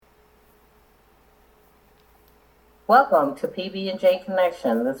Welcome to PB&J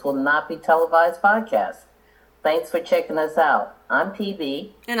Connection. This will not be televised podcast. Thanks for checking us out. I'm PB.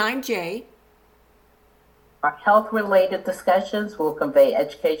 And I'm Jay. Our health-related discussions will convey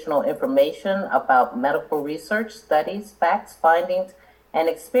educational information about medical research, studies, facts, findings, and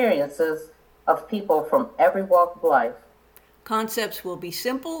experiences of people from every walk of life. Concepts will be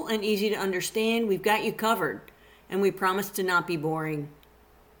simple and easy to understand. We've got you covered, and we promise to not be boring.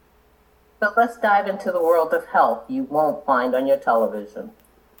 So let's dive into the world of health you won't find on your television.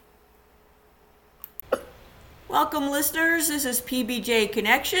 Welcome, listeners. This is PBJ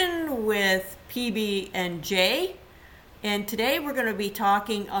Connection with PB and J. And today we're going to be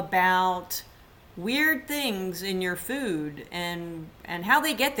talking about weird things in your food and how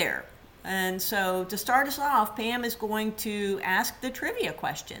they get there. And so to start us off, Pam is going to ask the trivia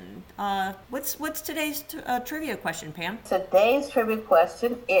question. What's today's trivia question, Pam? Today's trivia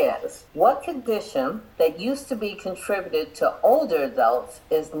question is, what condition that used to be contributed to older adults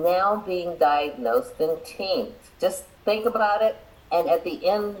is now being diagnosed in teens? Just think about it, and at the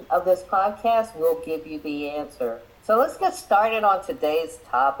end of this podcast, we'll give you the answer. So let's get started on today's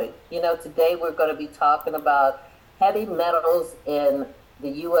topic. Today we're going to be talking about heavy metals in the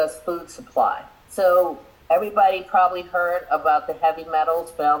U.S. food supply. So everybody probably heard about the heavy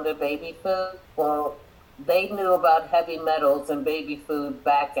metals found in baby food. Well, they knew about heavy metals in baby food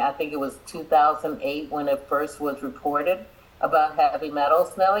back, I think it was 2008 when it first was reported about heavy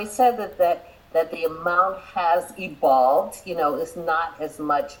metals. Now they said that the amount has evolved. It's not as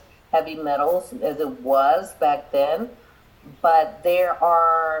much heavy metals as it was back then, but there's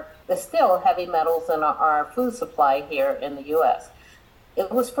still heavy metals in our food supply here in the U.S. It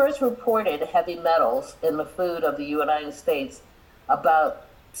was first reported heavy metals in the food of the United States about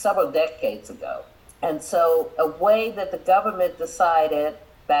several decades ago. And so a way that the government decided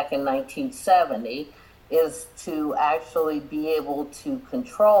back in 1970 is to actually be able to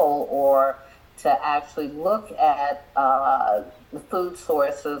control or to actually look at the food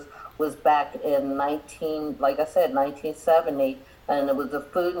sources was back in 1970. And it was the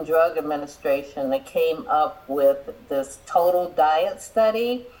Food and Drug Administration that came up with this total diet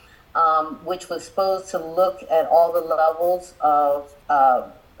study, which was supposed to look at all the levels of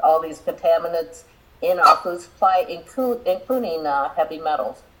all these contaminants in our food supply, including heavy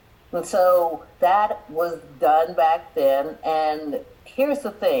metals. And so that was done back then. And here's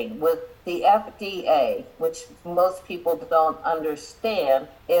the thing with the FDA, which most people don't understand,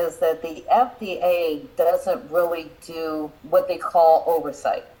 is that the FDA doesn't really do what they call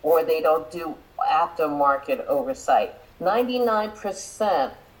oversight, or they don't do aftermarket oversight.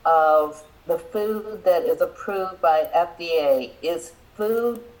 99% of the food that is approved by FDA is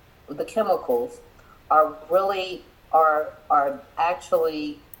food, the chemicals are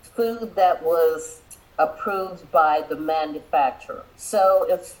actually food that was approved by the manufacturer. So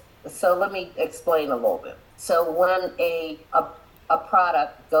let me explain a little bit. So when a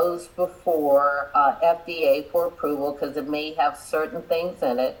product goes before FDA for approval, because it may have certain things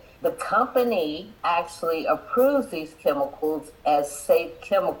in it, the company actually approves these chemicals as safe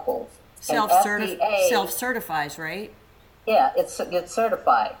chemicals. Self-certifies, right? Yeah, it's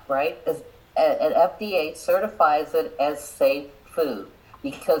certified, right? And FDA certifies it as safe food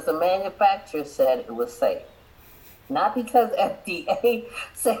because the manufacturer said it was safe. Not because FDA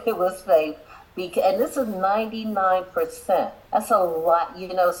said it was safe, and this is 99%. That's a lot,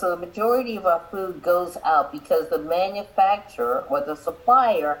 so the majority of our food goes out because the manufacturer or the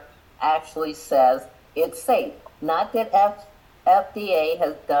supplier actually says it's safe. Not that FDA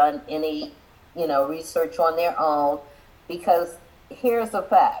has done any, research on their own, because here's the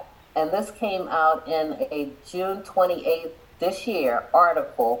fact, and this came out in a June 28th this year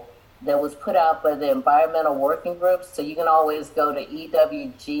article that was put out by the Environmental Working Group. So you can always go to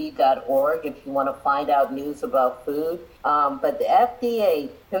ewg.org if you want to find out news about food. But the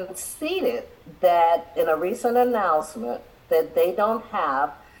FDA conceded that in a recent announcement that they don't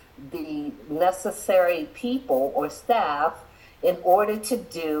have the necessary people or staff in order to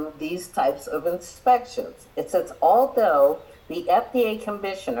do these types of inspections. It says, although the FDA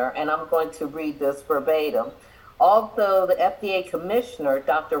commissioner, and I'm going to read this verbatim, although the FDA commissioner,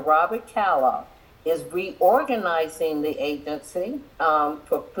 Dr. Robert Calla, is reorganizing the agency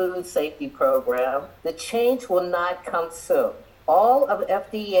for food safety program, the change will not come soon. All of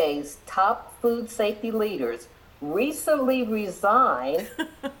FDA's top food safety leaders recently resigned,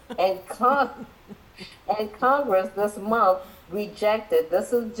 and Congress this month rejected,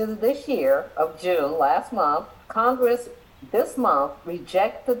 this is just this year of June, last month, Congress this month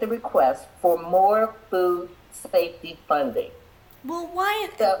rejected the request for more food safety funding. Well, why?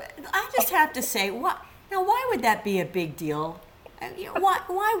 I just have to say, what Now, why would that be a big deal?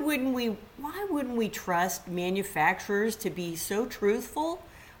 Why wouldn't we trust manufacturers to be so truthful?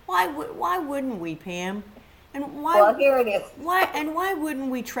 Why wouldn't we, Pam? And Well, here it is. why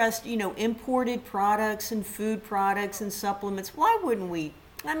wouldn't we trust, imported products and food products and supplements? Why wouldn't we?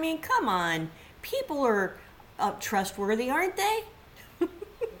 I mean, come on. People are trustworthy, aren't they?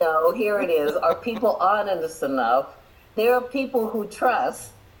 No, here it is. Are people honest enough? There are people who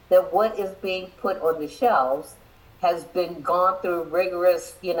trust that what is being put on the shelves has been gone through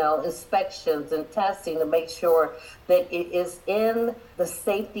rigorous, inspections and testing to make sure that it is in the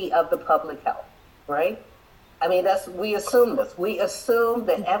safety of the public health, right? I mean, we assume this. We assume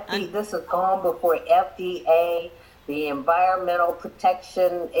that this has gone before FDA, the Environmental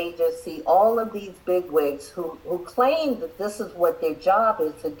Protection Agency, all of these bigwigs who claim that this is what their job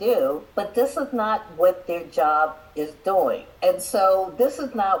is to do, but this is not what their job is doing. And so this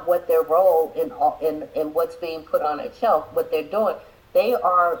is not what their role in what's being put on a shelf, what they're doing. They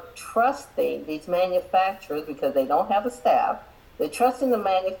are trusting these manufacturers because they don't have a staff. They're trusting the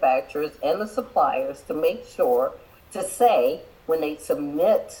manufacturers and the suppliers to make sure to say when they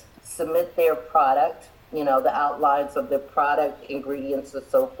submit their product, the outlines of the product, ingredients, and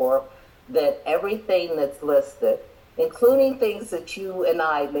so forth, that everything that's listed, including things that you and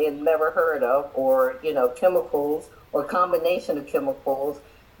I may have never heard of, or, chemicals or combination of chemicals,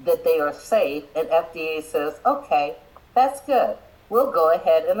 that they are safe, and FDA says, okay, that's good. We'll go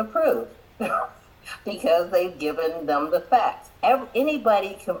ahead and approve because they've given them the facts.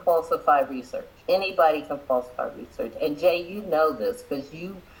 Anybody can falsify research. Anybody can falsify research. And Jay, you know this because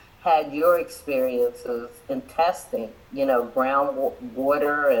you had your experiences in testing,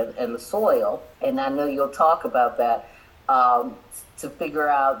 groundwater and the soil, and I know you'll talk about that, to figure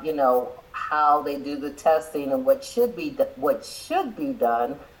out, how they do the testing and what should be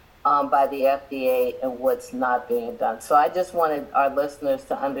done by the FDA and what's not being done. So I just wanted our listeners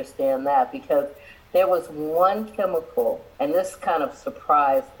to understand that because there was one chemical, and this kind of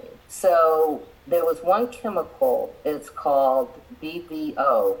surprised me. So there was one chemical, it's called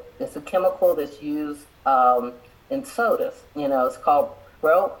BVO. It's a chemical that's used in sodas. It's called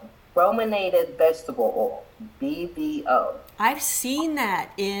brominated vegetable oil, BVO. I've seen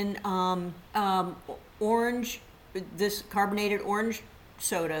that in orange, this carbonated orange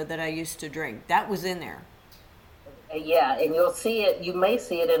soda that I used to drink. That was in there. Yeah, and you may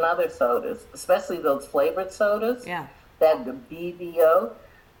see it in other sodas, especially those flavored sodas. Yeah. That the BVO.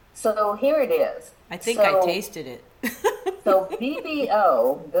 So here it is. I think I tasted it. So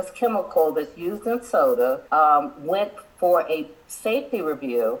BVO, this chemical that's used in soda, went for a safety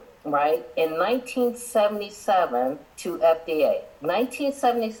review, right, in 1977 to FDA.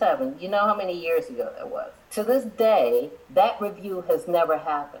 1977, you know how many years ago that was? To this day, that review has never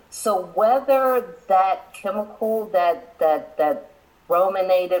happened. So whether that chemical, that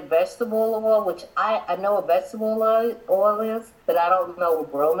brominated vegetable oil, which I know what vegetable oil is, but I don't know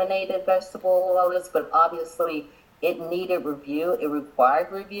what brominated vegetable oil is, but obviously it needed review, it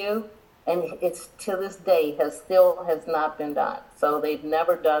required review, and it's to this day has not been done. So they've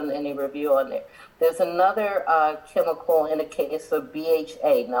never done any review on it. There's another chemical in the case of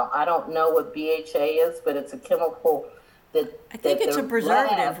BHA. Now, I don't know what BHA is, but it's a chemical that I think it's a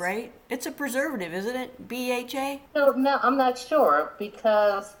preservative, labs, right? It's a preservative, isn't it? BHA? No, I'm not sure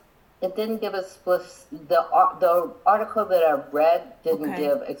because it didn't give the article that I read didn't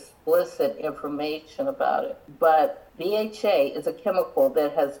give explicit information about it. But BHA is a chemical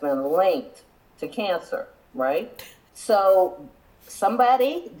that has been linked to cancer, right? So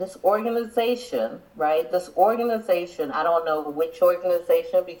this organization, right? This organization, I don't know which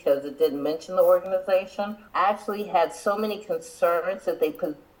organization because it didn't mention the organization, actually had so many concerns that they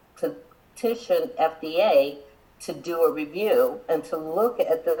petitioned FDA to do a review and to look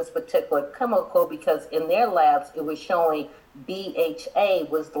at this particular chemical because in their labs it was showing BHA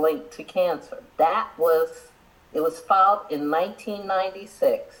was linked to cancer. It was filed in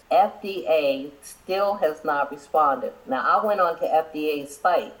 1996. FDA still has not responded. Now, I went on to FDA's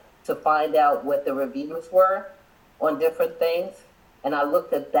site to find out what the reviews were on different things, and I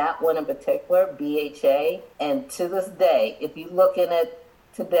looked at that one in particular, BHA, and to this day, if you look in it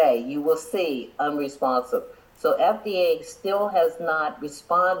today, you will see unresponsive. So FDA still has not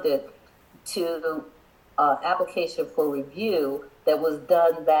responded to application for review that was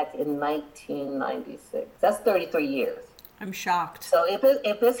done back in 1996. That's 33 years. I'm shocked. So if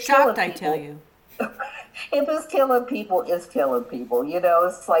it's shocked, killing I people, tell you. If it's killing people, it's killing people.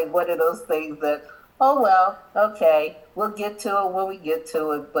 It's like one of those things that, oh well, okay, we'll get to it when we get to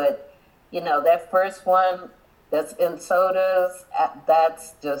it. But that first one that's in sodas,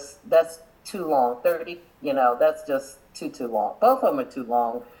 that's too long. 30, that's just too long. Both of them are too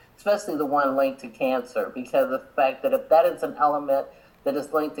long, especially the one linked to cancer, because of the fact that if that is an element that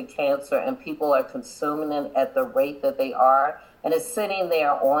is linked to cancer and people are consuming it at the rate that they are, and it's sitting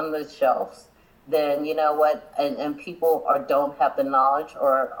there on the shelves, then you know what, and people don't have the knowledge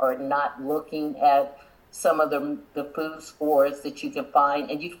or are not looking at some of the food scores that you can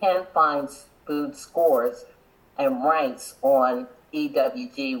find, and you can find food scores and ranks on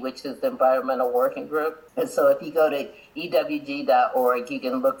EWG, which is the Environmental Working Group. And so if you go to ewg.org, you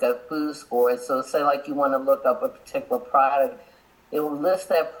can look up food scores. So say like you want to look up a particular product, it will list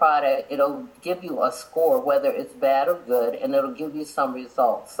that product, it'll give you a score, whether it's bad or good, and it'll give you some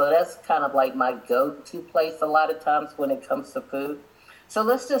results. So that's kind of like my go-to place a lot of times when it comes to food. So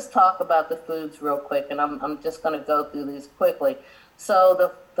let's just talk about the foods real quick, and I'm just going to go through these quickly.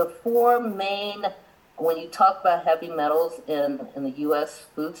 So the four main, when you talk about heavy metals in the U.S.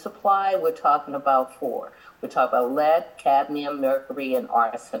 food supply, we're talking about four. We're talking about lead, cadmium, mercury, and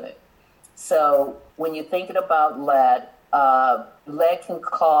arsenic. So when you're thinking about lead, lead can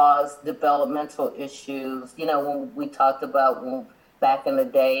cause developmental issues. When we talked about back in the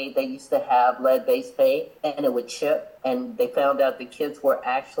day, they used to have lead-based paint, and it would chip, and they found out the kids were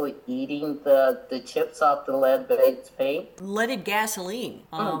actually eating the chips off the lead-based paint. Leaded gasoline.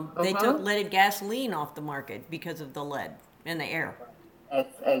 They took leaded gasoline off the market because of the lead in the air.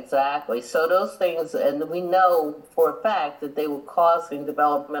 Exactly. So those things, and we know for a fact that they were causing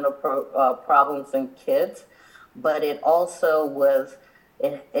developmental problems in kids, but it also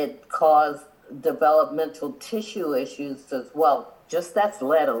it caused developmental tissue issues as well. Just that's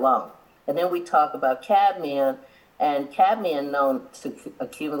lead alone. And then we talk about cadmium, and cadmium known to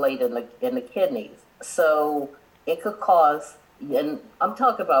accumulate in the kidneys. So it could cause, and I'm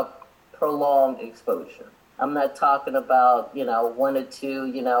talking about prolonged exposure. I'm not talking about, one or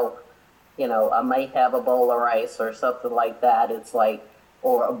two, I might have a bowl of rice or something like that. It's like,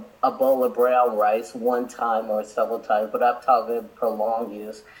 or a bowl of brown rice one time or several times, but I'm talking prolonged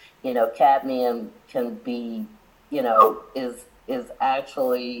use. Cadmium can be, is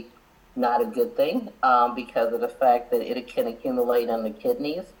actually not a good thing because of the fact that it can accumulate in the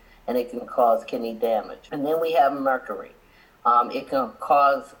kidneys and it can cause kidney damage. And then we have mercury. It can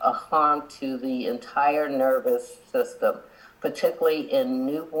cause a harm to the entire nervous system, particularly in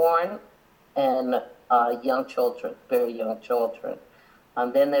newborn and young children, very young children.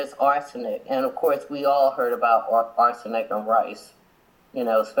 Then there's arsenic. And of course, we all heard about arsenic in rice,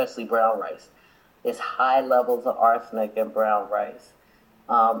 especially brown rice. There's high levels of arsenic in brown rice.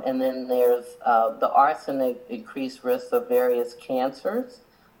 And then there's the arsenic increased risk of various cancers,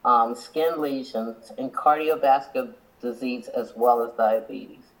 skin lesions, and cardiovascular disease, as well as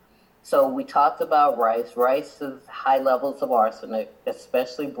diabetes. So we talked about rice. Rice is high levels of arsenic,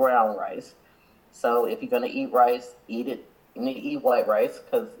 especially brown rice. So if you're going to eat rice, eat it. You need to eat white rice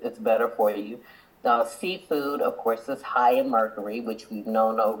because it's better for you. Seafood, of course, is high in mercury, which we've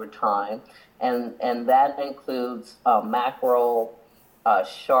known over time. And that includes mackerel,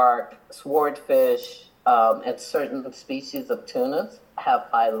 shark, swordfish, and certain species of tunas have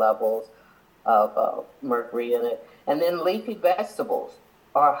high levels of mercury in it. And then leafy vegetables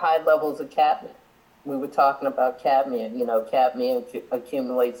are high levels of cadmium. We were talking about cadmium. Cadmium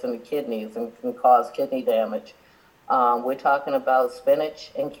accumulates in the kidneys and can cause kidney damage. We're talking about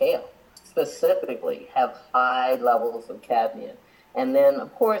spinach and kale, specifically, have high levels of cadmium. And then,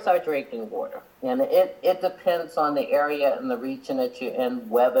 of course, our drinking water. And it depends on the area and the region that you're in,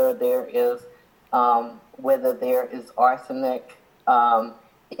 whether there is arsenic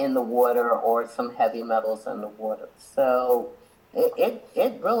in the water or some heavy metals in the water. So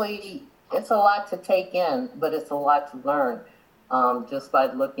it really, it's a lot to take in, but it's a lot to learn just by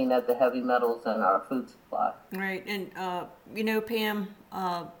looking at the heavy metals in our food supply. Right. And, Pam,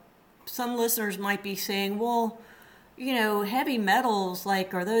 some listeners might be saying, well, heavy metals,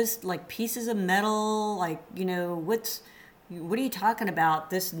 are those pieces of metal? What are you talking about?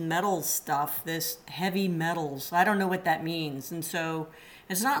 This metal stuff, this heavy metals. I don't know what that means. And so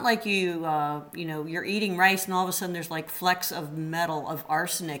it's not like you're eating rice and all of a sudden there's flecks of metal, of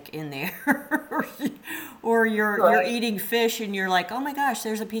arsenic in there. Or you're eating fish and you're like, oh my gosh,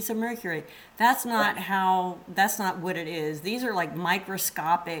 there's a piece of mercury. That's not what it is. These are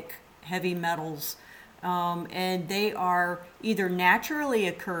microscopic heavy metals. And they are either naturally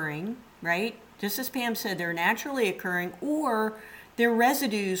occurring, right? Just as Pam said, they're naturally occurring, or they're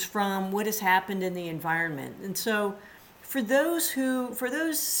residues from what has happened in the environment. And so for those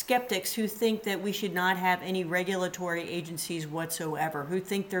skeptics who think that we should not have any regulatory agencies whatsoever, who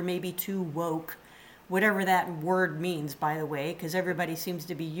think they're maybe too woke, whatever that word means, by the way, because everybody seems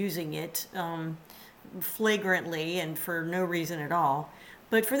to be using it flagrantly and for no reason at all.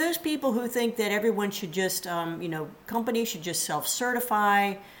 But for those people who think that everyone should just, companies should just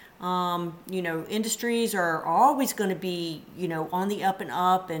self-certify, industries are always going to be, on the up and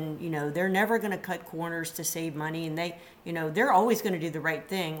up, and, they're never going to cut corners to save money, and they're always going to do the right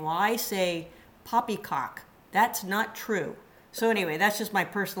thing. Well, I say poppycock. That's not true. So anyway, that's just my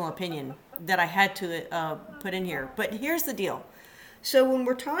personal opinion that I had to put in here. But here's the deal. So when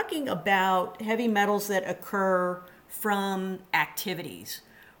we're talking about heavy metals that occur from activities,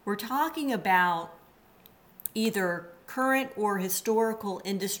 we're talking about either current or historical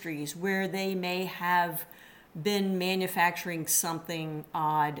industries where they may have been manufacturing something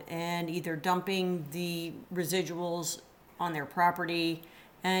odd and either dumping the residuals on their property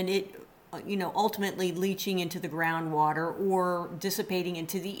and it ultimately leaching into the groundwater or dissipating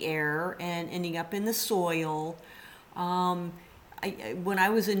into the air and ending up in the soil. When I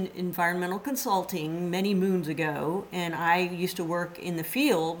was in environmental consulting many moons ago, and I used to work in the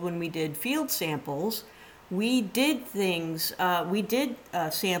field when we did field samples, we did things,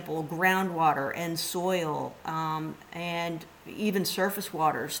 sample groundwater and soil and even surface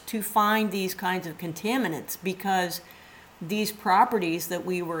waters to find these kinds of contaminants because these properties that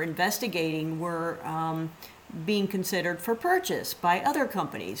we were investigating were being considered for purchase by other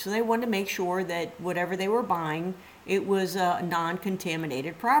companies. So they wanted to make sure that whatever they were buying, it was a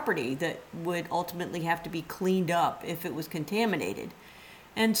non-contaminated property that would ultimately have to be cleaned up if it was contaminated.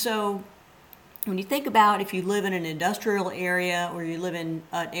 And so when you think about if you live in an industrial area or you live in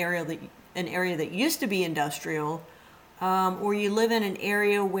an area that used to be industrial, or you live in an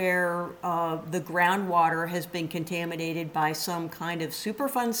area where the groundwater has been contaminated by some kind of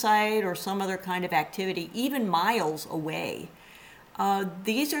Superfund site or some other kind of activity, even miles away.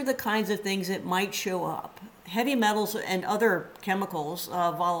 These are the kinds of things that might show up. Heavy metals and other chemicals,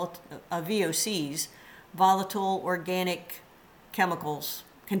 VOCs, volatile organic chemicals,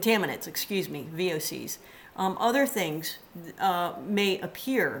 contaminants, VOCs, other things may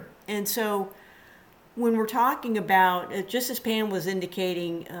appear. And so when we're talking about, just as Pam was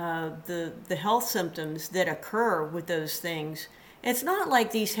indicating, the health symptoms that occur with those things, it's not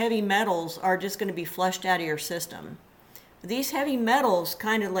like these heavy metals are just going to be flushed out of your system. These heavy metals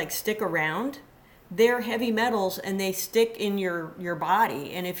kind of like stick around. They're heavy metals and they stick in your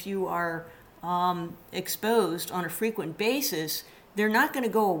body. And if you are exposed on a frequent basis, they're not going to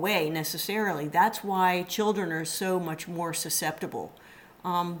go away necessarily. That's why children are so much more susceptible.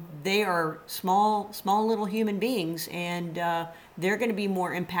 They are small little human beings, and they're going to be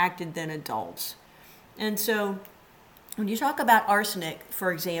more impacted than adults. And so when you talk about arsenic,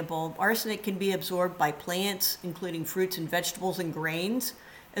 for example, arsenic can be absorbed by plants, including fruits and vegetables and grains,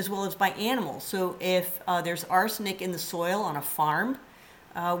 as well as by animals. So if there's arsenic in the soil on a farm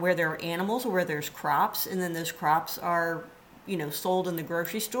where there are animals or where there's crops, and then those crops are sold in the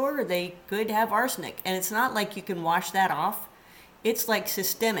grocery store, they could have arsenic. And it's not like you can wash that off. It's like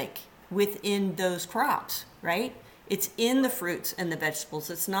systemic within those crops, right? It's in the fruits and the vegetables.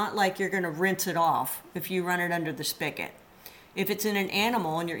 It's not like you're going to rinse it off if you run it under the spigot. If it's in an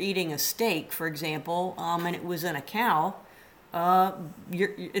animal and you're eating a steak, for example, and it was in a cow,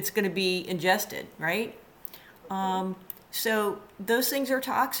 it's going to be ingested, right? So those things are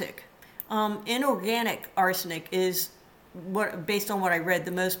toxic. Inorganic arsenic is, based on what I read,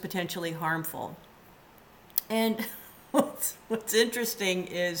 the most potentially harmful. And what's interesting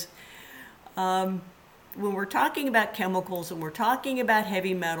is when we're talking about chemicals and we're talking about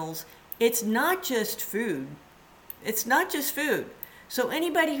heavy metals, it's not just food. It's not just food. So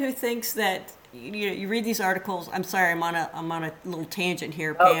anybody who thinks that you read these articles, I'm sorry, I'm on a little tangent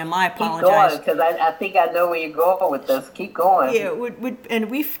here, Pam. I apologize. Keep going, because I think I know where you're going with this. Keep going. Yeah,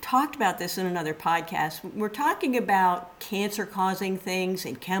 and we've talked about this in another podcast. We're talking about cancer-causing things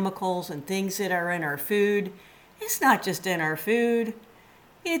and chemicals and things that are in our food. It's not just in our food.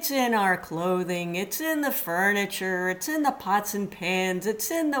 It's in our clothing. It's in the furniture. It's in the pots and pans.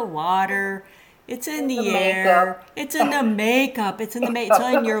 It's in the water. It's in the air. Makeup. It's in the makeup. It's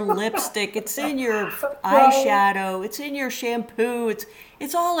in your lipstick. It's in your eyeshadow. It's in your shampoo.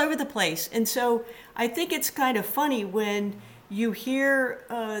 It's all over the place. And so I think it's kind of funny when you hear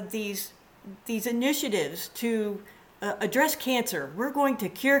these initiatives to address cancer. We're going to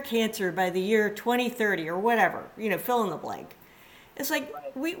cure cancer by the year 2030 or whatever, fill in the blank. It's like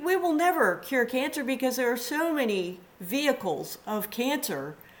we will never cure cancer because there are so many vehicles of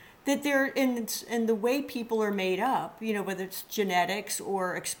cancer that they're in the way people are made up, whether it's genetics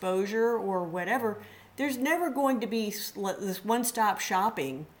or exposure or whatever. There's never going to be this one-stop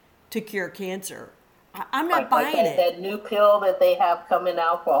shopping to cure cancer. I'm not Like buying that, it. that new pill that they have coming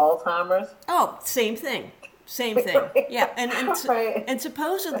out for Alzheimer's. Oh, same thing. Same thing. Yeah, Right. and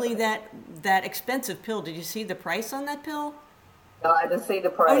supposedly that expensive pill. Did you see the price on that pill? No, I didn't see the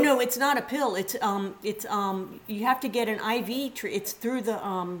Oh no, price. it's not a pill. It's you have to get an IV. It's through the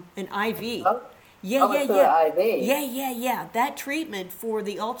an IV. Oh, Yeah, oh, yeah, it's through the yeah, IV. yeah. That treatment for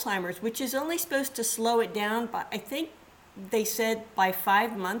the Alzheimer's, which is only supposed to slow it down by, I think they said by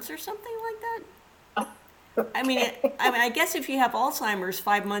 5 months or something like that. I guess if you have Alzheimer's,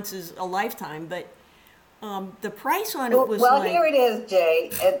 5 months is a lifetime. But the price on it was Well, here like, it is, Jay.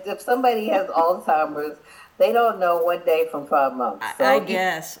 If somebody has Alzheimer's, they don't know one day from 5 months. I So,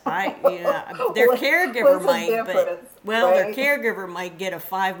 guess their caregiver what's the might, but difference, well, their right? caregiver might get a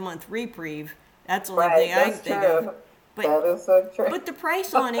 5 month reprieve. That's the only Right, thing I can that's think of. true. But That is so true. but the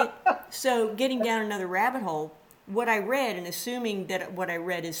price on it. So getting down another rabbit hole, what I read, and assuming that what I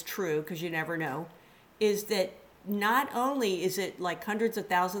read is true, because you never know, is that not only is it like hundreds of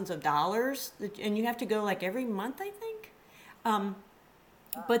thousands of dollars, and you have to go like every month, I think,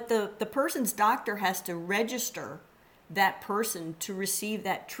 but the person's doctor has to register that person to receive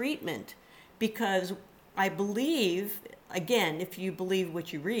that treatment, because I believe, again, if you believe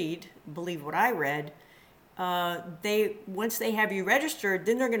what you read, believe what I read, they once they have you registered,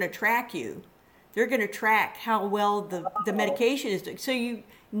 then they're going to track you. They're going to track how well the Oh, medication is doing. So you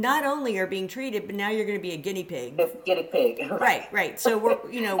not only are being treated, but now you're going to be a guinea pig. it's guinea pig. Right, right. So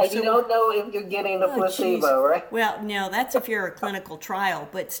And you don't know if you're getting the oh, jeez. placebo, right? Well, no, that's if you're a clinical trial,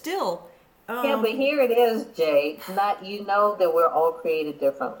 but still, Yeah, but here it is, Jay. Not you know that we're all created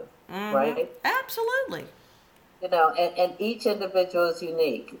differently, right? absolutely. And each individual is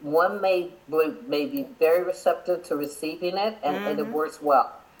unique. One may be very receptive to receiving it, and it works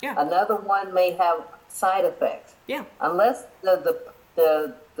well. Yeah, Another one may have side effects, yeah. unless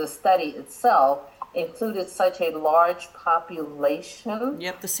the study itself included such a large population.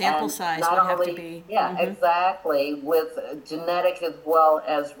 Yep, the sample And size not would have to only, be. yeah, exactly, with genetic as well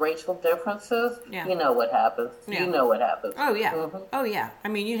as racial differences. Yeah. You know what happens. Yeah. You know what happens. Oh yeah. Oh yeah. I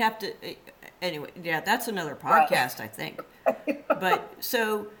mean, you'd have to. Anyway, yeah, that's another Right. podcast, I think. But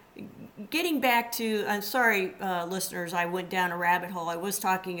so, getting back to, I'm sorry, listeners, I went down a rabbit hole. I was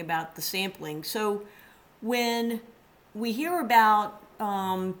talking about the sampling. So, when we hear about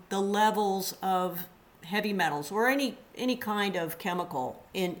the levels of heavy metals or any kind of chemical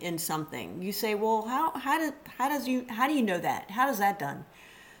in something, you say, well, how do you know that? How is that done?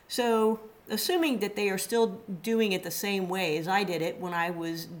 So, assuming that they are still doing it the same way as I did it when I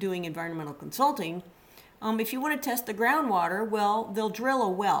was doing environmental consulting, if you want to test the groundwater, well, they'll drill a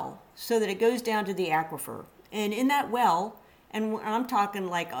well so that it goes down to the aquifer. And in that well, and I'm talking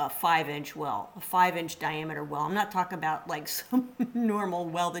like a 5-inch well, a 5-inch diameter well. I'm not talking about like some normal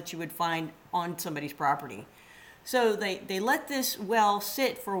well that you would find on somebody's property. So they let this well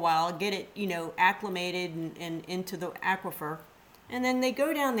sit for a while, get it, acclimated and into the aquifer. And then they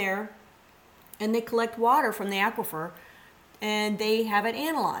go down there and they collect water from the aquifer and they have it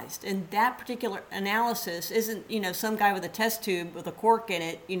analyzed. And that particular analysis isn't, some guy with a test tube with a cork in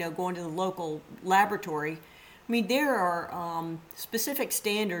it, going to the local laboratory. I mean, there are specific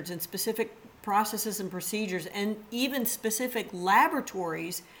standards and specific processes and procedures and even specific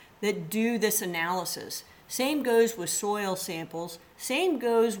laboratories that do this analysis. Same goes with soil samples. Same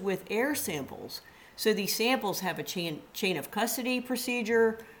goes with air samples. So these samples have a chain of custody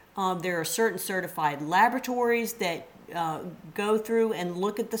procedure. There are certain certified laboratories that go through and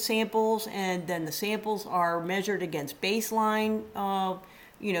look at the samples, and then the samples are measured against baseline,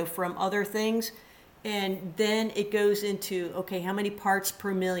 from other things. And then it goes into, okay, how many parts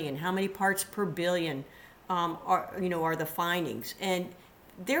per million, how many parts per billion are the findings. And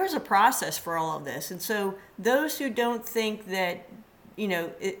there is a process for all of this. And so those who don't think that,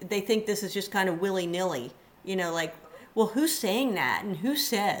 they think this is just kind of willy-nilly, like, well, who's saying that and who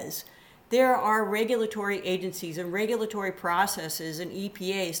says? There are regulatory agencies and regulatory processes, and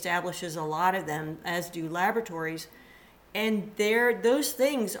EPA establishes a lot of them, as do laboratories. And those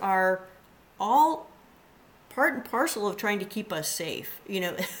things are all part and parcel of trying to keep us safe,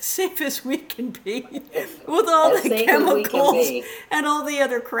 as safe as we can be with all As the safe as we can chemicals be. and all the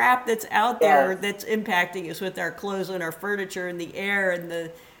other crap that's out there Yes. that's impacting us with our clothes and our furniture and the air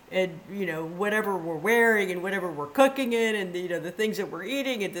and whatever we're wearing and whatever we're cooking in and the things that we're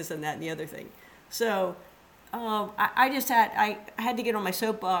eating and this and that and the other thing. So I had to get on my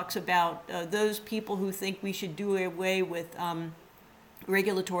soapbox about those people who think we should do away with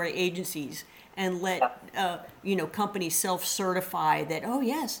regulatory agencies and let companies self-certify that, oh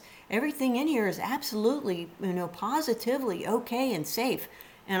yes, everything in here is absolutely positively okay and safe.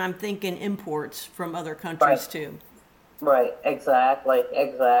 and I'm thinking imports from other Right. countries too. Right, exactly,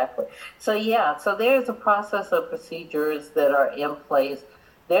 exactly. So yeah, so there's a process of procedures that are in place.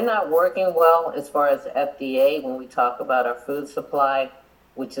 They're not working well as far as FDA when we talk about our food supply,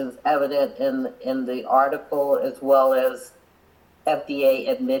 which is evident in the article as well as FDA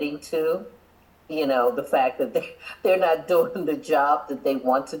admitting to, the fact that they're not doing the job that they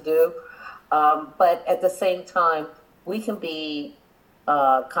want to do. But at the same time, we can be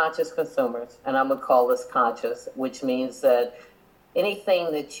conscious consumers, and I'm gonna call this conscious, which means that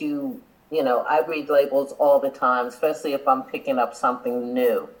anything that I read labels all the time, especially if I'm picking up something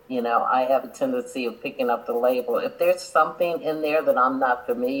new. I have a tendency of picking up the label. If there's something in there that I'm not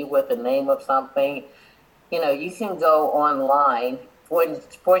familiar with, the name of something, you can go online.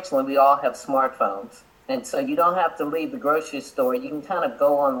 Fortunately, we all have smartphones. And so you don't have to leave the grocery store. You can kind of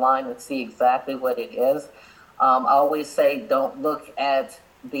go online and see exactly what it is. I always say don't look at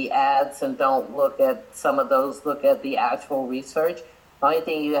the ads and don't look at some of those, look at the actual research. The only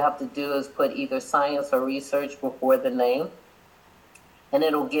thing you have to do is put either science or research before the name, and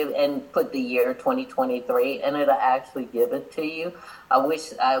it'll give and put the year 2023, and it'll actually give it to you. I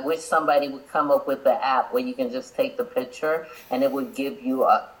wish somebody would come up with the app where you can just take the picture and it would give you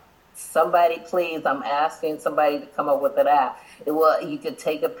a somebody please, I'm asking somebody to come up with an app. You could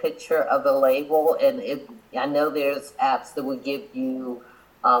take a picture of the label, and I know there's apps that would give you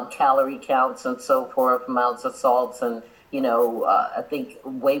calorie counts and so forth, amounts of salts, and I think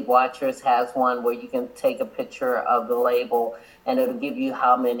Weight Watchers has one where you can take a picture of the label and it'll give you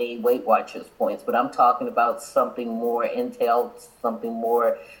how many Weight Watchers points. But I'm talking about something more entailed, something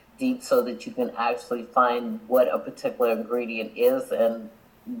more deep, so that you can actually find what a particular ingredient is and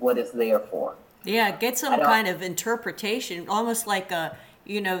what it's there for. Yeah, get some kind of interpretation, almost like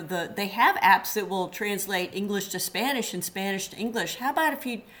they have apps that will translate English to Spanish and Spanish to English. How about if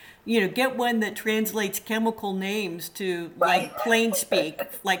you get one that translates chemical names to Right. like plain speak,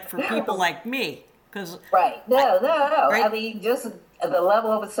 like for people like me? Because Right. No. right? I mean, just at the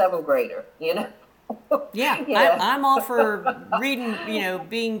level of a seventh grader, Yeah, Yeah. I'm all for reading,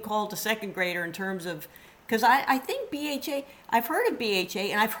 being called a second grader in terms of, because I think BHA, I've heard of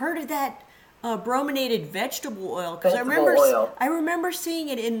BHA, and I've heard of that brominated vegetable oil, because Vegetable oil. I remember seeing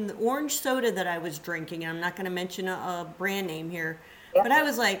it in the orange soda that I was drinking, and I'm not going to mention a brand name here, Yeah. but I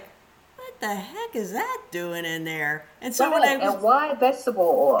was like, what the heck is that doing in there? And so when Right. And why vegetable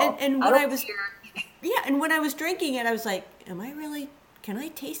oil? and I when I don't was care. yeah, and when I was drinking it, I was like, can I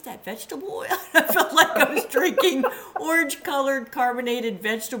taste that vegetable oil? I felt like I was drinking orange colored carbonated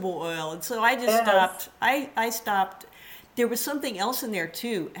vegetable oil. And so I just Yes. stopped. I stopped. There was something else in there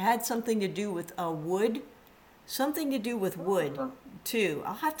too. It had something to do with wood. Something to do with wood too.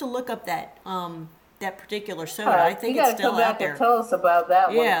 I'll have to look up that particular soda. I think You it's got to still come back out there. and tell us about that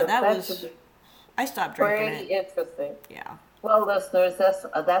one. Yeah, 'Cause that was. should be I stopped drinking pretty it. interesting. Yeah. Well, listeners,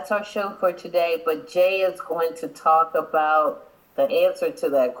 that's our show for today. But Jay is going to talk about the answer to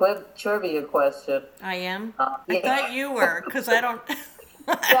that quick trivia question. I am. Yeah. I thought you were, because I don't.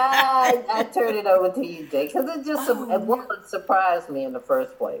 Yeah, I turn it over to you, Jay, because it surprised me in the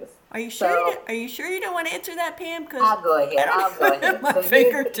first place. Are you sure? So Are you sure you don't want to answer that, Pam? Because I'll go ahead. I'll go ahead. my So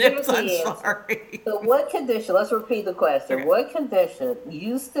fingertips. here's the I'm answer. sorry. So what condition, let's repeat the question. Okay. What condition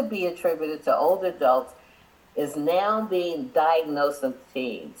used to be attributed to older adults is now being diagnosed in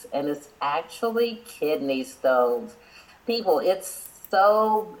teens? And it's actually kidney stones. People, it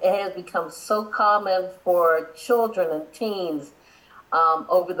has become so common for children and teens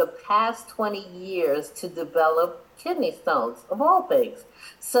over the past 20 years to develop kidney stones, of all things.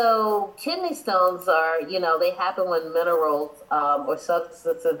 So kidney stones are, they happen when minerals or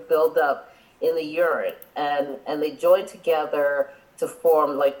substances build up in the urine, and they join together to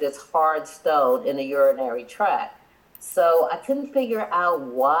form like this hard stone in the urinary tract. So I couldn't figure out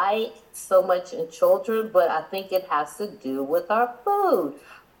why so much in children, but I think it has to do with our food.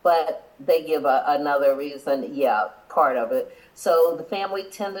 But they give another reason, yeah, part of it. So the family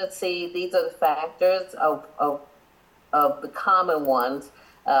tendency, these are the factors of the common ones.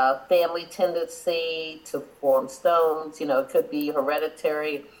 Family tendency to form stones, it could be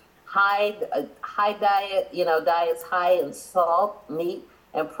hereditary, high diet, diets high in salt, meat,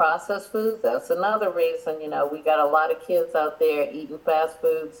 and processed foods. That's another reason, we got a lot of kids out there eating fast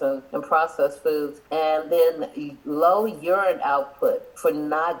foods and processed foods. And then low urine output for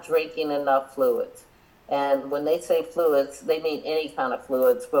not drinking enough fluids. And when they say fluids, they mean any kind of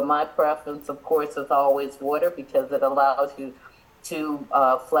fluids. But my preference, of course, is always water, because it allows you to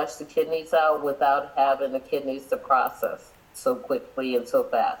flush the kidneys out without having the kidneys to process so quickly and so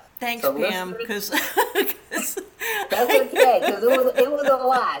fast. Thanks, So Pam, listeners- because That's okay, because it was a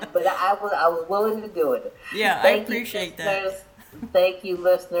lot, but I was willing to do it. Yeah, I appreciate that. Thank you,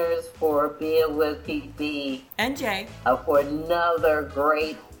 listeners, for being with PB And Jay. For another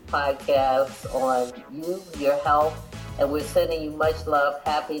great podcast on you, your health, and we're sending you much love,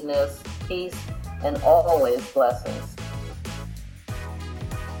 happiness, peace, and always blessings.